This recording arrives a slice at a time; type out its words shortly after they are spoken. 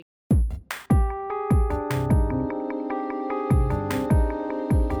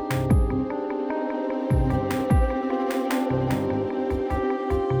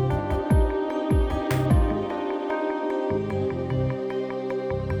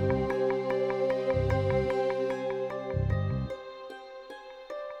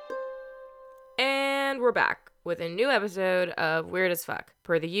we're back with a new episode of Weird as Fuck.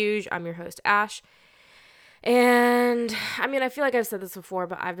 Per the usual, I'm your host, Ash. And, I feel like I've said this before,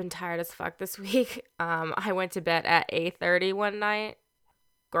 but I've been tired as fuck this week. I went to bed at 8:30 one night.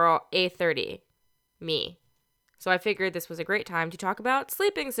 Girl, 8:30. Me. So I figured this was a great time to talk about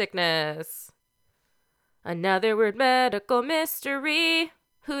sleeping sickness. Another weird medical mystery.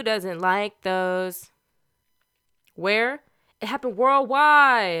 Who doesn't like those? Where? It happened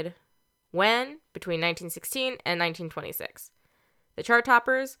worldwide. When? Between 1916 and 1926. The chart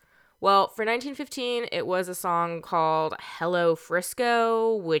toppers? Well, for 1915, it was a song called Hello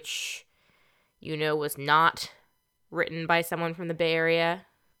Frisco, which, was not written by someone from the Bay Area.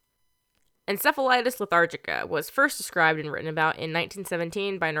 Encephalitis lethargica was first described and written about in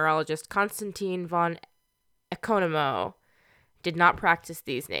 1917 by neurologist Konstantin von Economo. Did not practice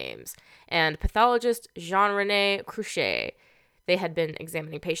these names. And pathologist Jean-René Cruchet. They had been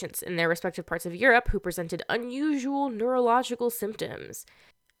examining patients in their respective parts of Europe who presented unusual neurological symptoms.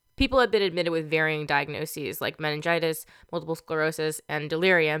 People had been admitted with varying diagnoses like meningitis, multiple sclerosis, and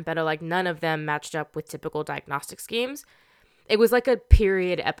delirium, but none of them matched up with typical diagnostic schemes. It was like a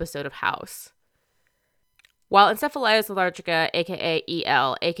period episode of House. While encephalitis lethargica, aka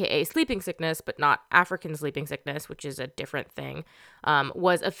EL, aka sleeping sickness, but not African sleeping sickness, which is a different thing,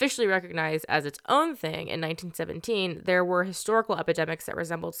 was officially recognized as its own thing in 1917, there were historical epidemics that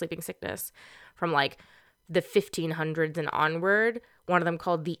resembled sleeping sickness from the 1500s and onward. One of them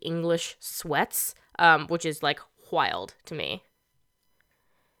called the English sweats, which is wild to me.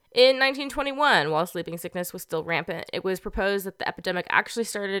 In 1921, while sleeping sickness was still rampant, it was proposed that the epidemic actually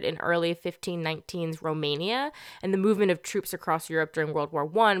started in early 1519's Romania, and the movement of troops across Europe during World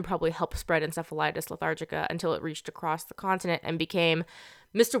War I probably helped spread encephalitis lethargica until it reached across the continent and became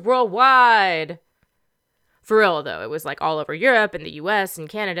Mr. Worldwide. For real, though, it was all over Europe and the US and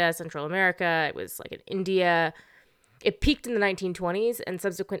Canada, Central America. It was in India. It peaked in the 1920s, and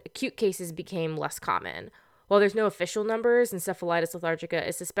subsequent acute cases became less common. While there's no official numbers, encephalitis lethargica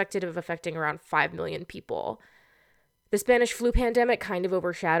is suspected of affecting around 5 million people. The Spanish flu pandemic kind of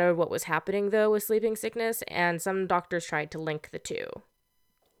overshadowed what was happening, though, with sleeping sickness, and some doctors tried to link the two.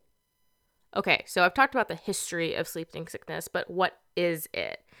 Okay, so I've talked about the history of sleeping sickness, but what is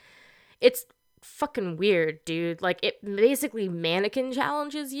it? It's fucking weird, dude. It basically mannequin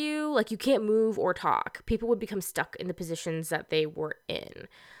challenges you. You can't move or talk. People would become stuck in the positions that they were in.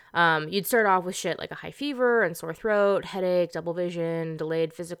 You'd start off with shit like a high fever and sore throat, headache, double vision,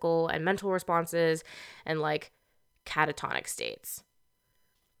 delayed physical and mental responses, and catatonic states.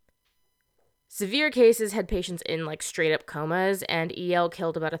 Severe cases had patients in straight up comas, and EL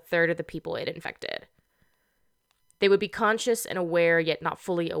killed about a third of the people it infected. They would be conscious and aware, yet not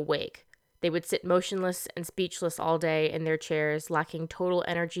fully awake. They would sit motionless and speechless all day in their chairs, lacking total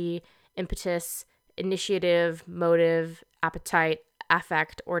energy, impetus, initiative, motive, appetite,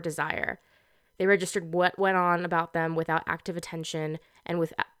 affect, or desire. They registered what went on about them without active attention and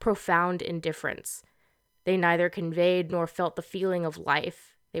with profound indifference. They neither conveyed nor felt the feeling of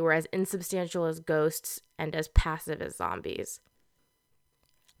life. They were as insubstantial as ghosts and as passive as zombies.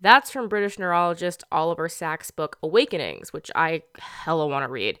 That's from British neurologist Oliver Sacks' book Awakenings, which I hella want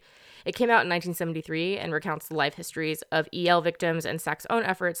to read. It came out in 1973 and recounts the life histories of EL victims and Sacks' own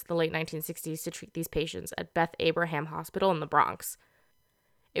efforts in the late 1960s to treat these patients at Beth Abraham Hospital in the Bronx.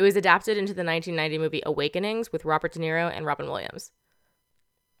 It was adapted into the 1990 movie Awakenings with Robert De Niro and Robin Williams.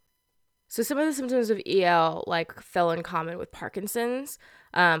 So some of the symptoms of EL fell in common with Parkinson's.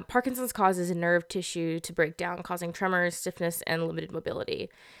 Parkinson's causes nerve tissue to break down, causing tremors, stiffness, and limited mobility.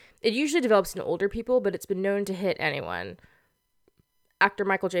 It usually develops in older people, but it's been known to hit anyone. Actor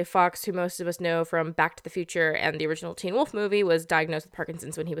Michael J. Fox, who most of us know from Back to the Future and the original Teen Wolf movie, was diagnosed with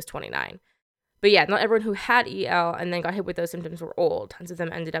Parkinson's when he was 29. But yeah, not everyone who had EL and then got hit with those symptoms were old. Tons of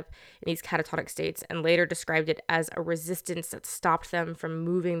them ended up in these catatonic states and later described it as a resistance that stopped them from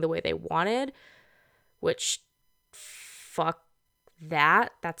moving the way they wanted, which, fuck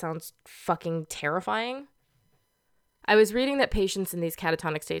that. That sounds fucking terrifying. I was reading that patients in these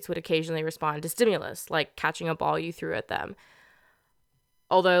catatonic states would occasionally respond to stimulus, like catching a ball you threw at them.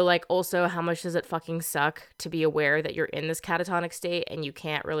 Although, also, how much does it fucking suck to be aware that you're in this catatonic state and you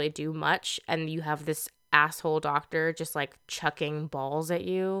can't really do much, and you have this asshole doctor just, chucking balls at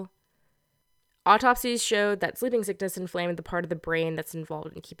you? Autopsies showed that sleeping sickness inflamed the part of the brain that's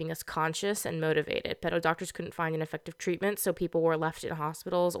involved in keeping us conscious and motivated, but doctors couldn't find an effective treatment, so people were left in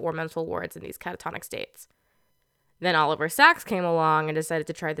hospitals or mental wards in these catatonic states. Then Oliver Sacks came along and decided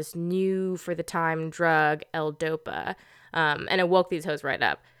to try this new, for the time, drug, L-Dopa, and it woke these hoes right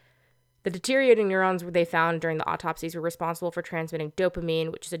up. The deteriorating neurons they found during the autopsies were responsible for transmitting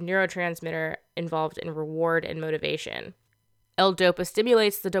dopamine, which is a neurotransmitter involved in reward and motivation. L-DOPA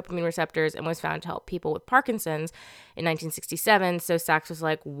stimulates the dopamine receptors and was found to help people with Parkinson's in 1967, so Sachs was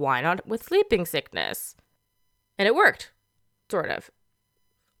like, why not with sleeping sickness? And it worked, sort of.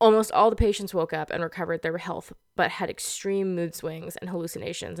 Almost all the patients woke up and recovered their health, but had extreme mood swings and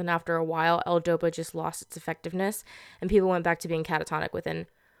hallucinations, and after a while, L-DOPA just lost its effectiveness, and people went back to being catatonic within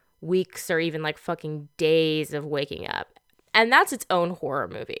weeks or even like fucking days of waking up. And that's its own horror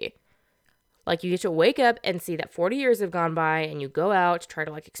movie. Like, you get to wake up and see that 40 years have gone by and you go out to try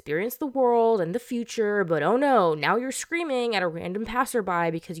to like experience the world and the future, but oh no, now you're screaming at a random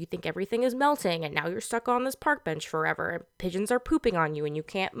passerby because you think everything is melting and now you're stuck on this park bench forever and pigeons are pooping on you and you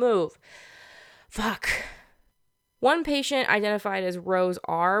can't move. Fuck. One patient, identified as Rose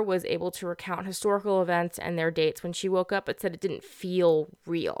R., was able to recount historical events and their dates when she woke up, but said it didn't feel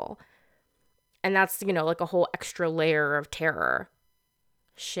real. And that's, like a whole extra layer of terror.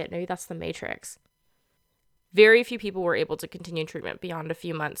 Shit, maybe that's the Matrix. Very few people were able to continue treatment beyond a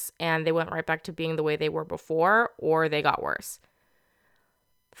few months, and they went right back to being the way they were before, or they got worse.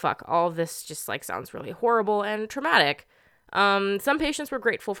 Fuck, all of this just sounds really horrible and traumatic. Some patients were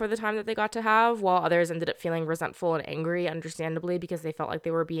grateful for the time that they got to have, while others ended up feeling resentful and angry, understandably, because they felt like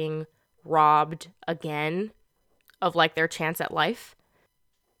they were being robbed again of their chance at life.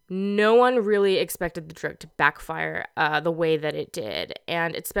 No one really expected the drug to backfire the way that it did,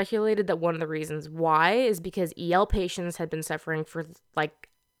 and it's speculated that one of the reasons why is because EL patients had been suffering for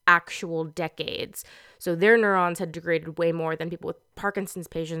actual decades, so their neurons had degraded way more than people with Parkinson's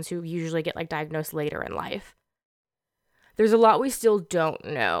patients who usually get diagnosed later in life. There's a lot we still don't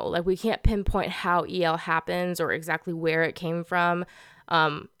know. We can't pinpoint how EL happens or exactly where it came from,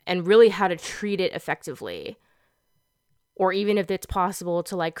 and really how to treat it effectively. Or even if it's possible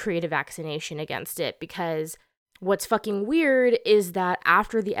to create a vaccination against it, because what's fucking weird is that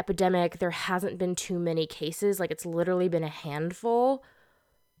after the epidemic, there hasn't been too many cases. It's literally been a handful.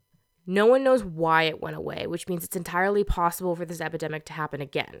 No one knows why it went away, which means it's entirely possible for this epidemic to happen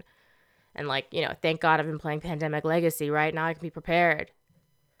again. And thank God I've been playing Pandemic Legacy, right? Now I can be prepared.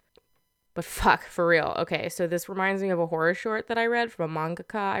 But fuck, for real. Okay, so this reminds me of a horror short that I read from a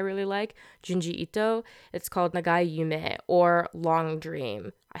mangaka I really like, Junji Ito. It's called Nagai Yume, or Long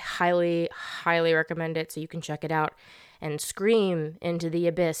Dream. I highly, highly recommend it, so you can check it out and scream into the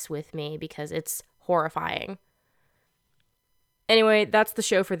abyss with me, because it's horrifying. Anyway, that's the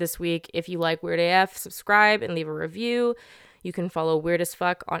show for this week. If you like Weird AF, subscribe and leave a review. You can follow Weird as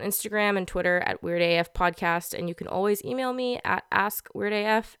Fuck on Instagram and Twitter at WeirdAF Podcast, and you can always email me at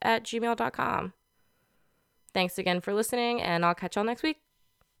askweirdaf@gmail.com. Thanks again for listening, and I'll catch y'all next week.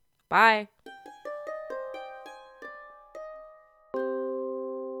 Bye.